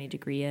degree or any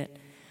degree yet.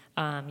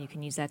 You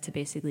can use that to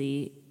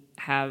basically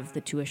have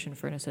the tuition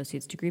for an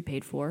associate's degree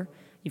paid for.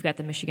 You've got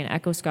the Michigan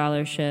Echo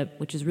Scholarship,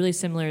 which is really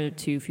similar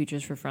to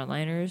Futures for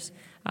Frontliners,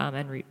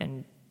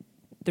 and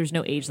there's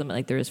no age limit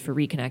like there is for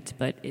Reconnect,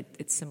 but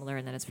it's similar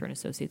in that it's for an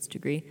associate's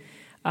degree.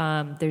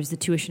 There's the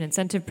Tuition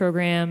Incentive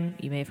Program.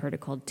 You may have heard it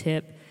called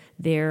TIP.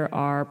 There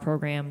are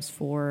programs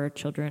for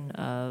children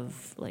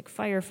of like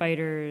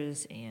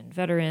firefighters and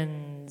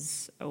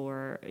veterans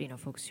or,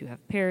 folks who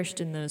have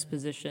perished in those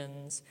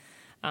positions.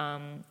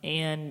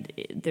 And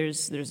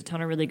there's a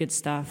ton of really good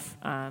stuff.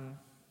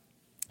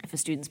 If a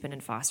student's been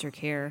in foster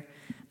care,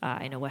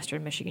 I know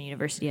Western Michigan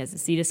University has the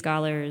CETA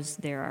Scholars.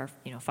 There are,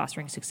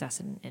 Fostering Success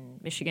in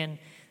Michigan.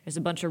 There's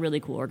a bunch of really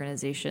cool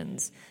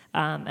organizations,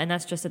 and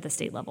that's just at the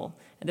state level.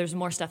 And there's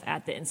more stuff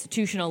at the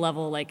institutional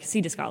level, like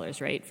CETA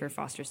Scholars, right, for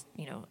foster,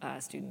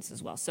 students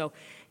as well. So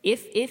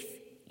if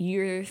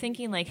you're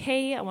thinking like,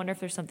 hey, I wonder if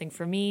there's something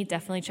for me,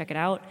 definitely check it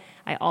out.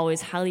 I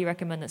always highly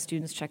recommend that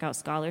students check out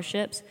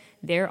scholarships.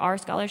 There are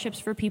scholarships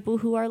for people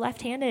who are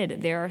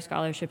left-handed. There are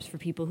scholarships for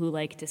people who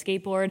like to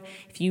skateboard.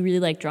 If you really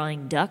like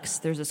drawing ducks,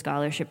 there's a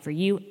scholarship for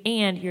you,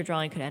 and your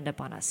drawing could end up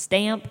on a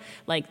stamp.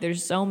 Like,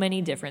 there's so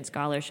many different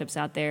scholarships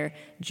out there.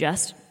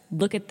 Just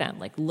look at them,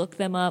 like look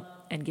them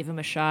up and give them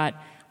a shot.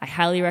 I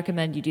highly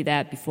recommend you do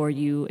that before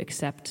you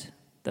accept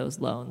those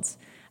loans.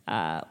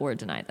 Or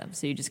deny them.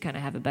 So you just kind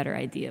of have a better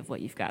idea of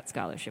what you've got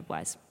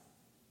scholarship-wise.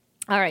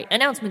 All right,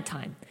 announcement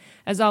time.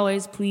 As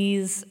always,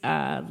 please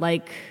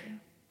like,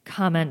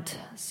 comment,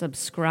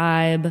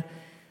 subscribe,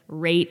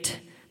 rate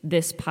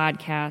this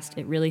podcast.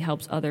 It really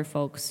helps other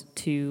folks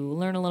to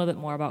learn a little bit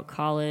more about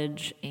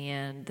college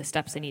and the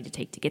steps they need to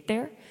take to get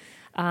there.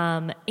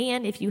 And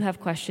if you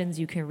have questions,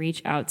 you can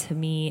reach out to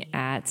me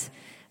at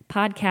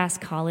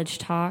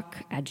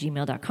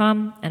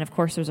podcastcollegetalk@gmail.com. And of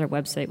course, there's our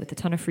website with a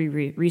ton of free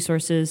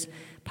resources,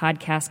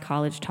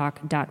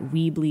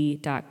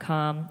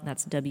 podcastcollegetalk.weebly.com.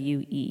 That's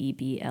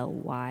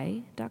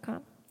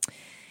WEEBLY.com.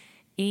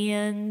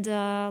 And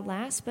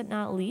last but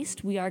not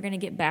least, we are going to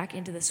get back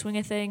into the swing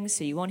of things.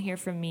 So you won't hear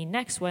from me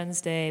next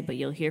Wednesday, but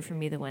you'll hear from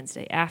me the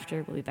Wednesday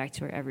after. We'll be back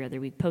to our every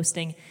other week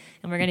posting.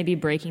 And we're going to be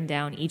breaking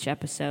down each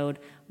episode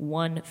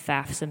one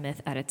FAFSA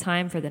myth at a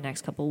time for the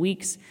next couple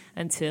weeks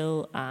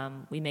until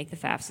we make the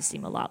FAFSA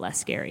seem a lot less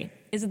scary.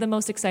 Is it the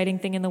most exciting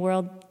thing in the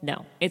world?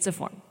 No, it's a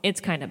form.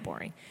 It's kind of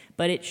boring,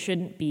 but it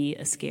shouldn't be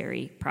a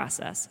scary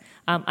process.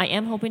 I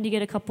am hoping to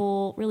get a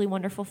couple really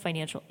wonderful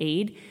financial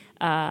aid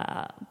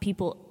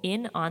people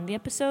in on the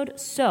episode.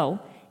 So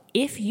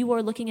if you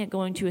are looking at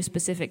going to a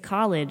specific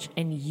college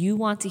and you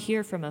want to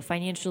hear from a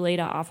financial aid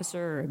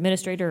officer or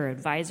administrator or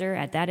advisor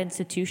at that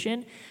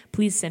institution,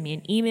 please send me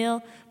an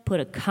email, put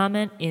a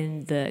comment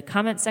in the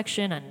comment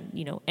section on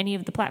any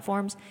of the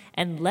platforms,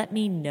 and let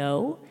me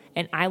know,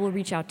 and I will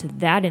reach out to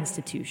that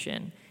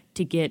institution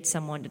to get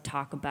someone to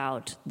talk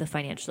about the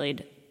financial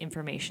aid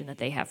information that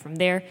they have from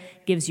there.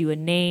 Gives you a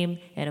name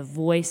and a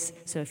voice,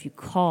 so if you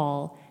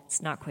call,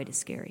 it's not quite as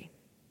scary.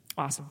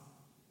 Awesome.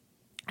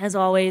 As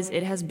always,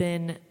 it has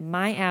been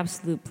my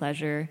absolute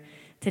pleasure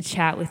to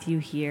chat with you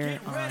here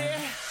on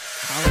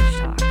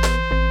College Talk.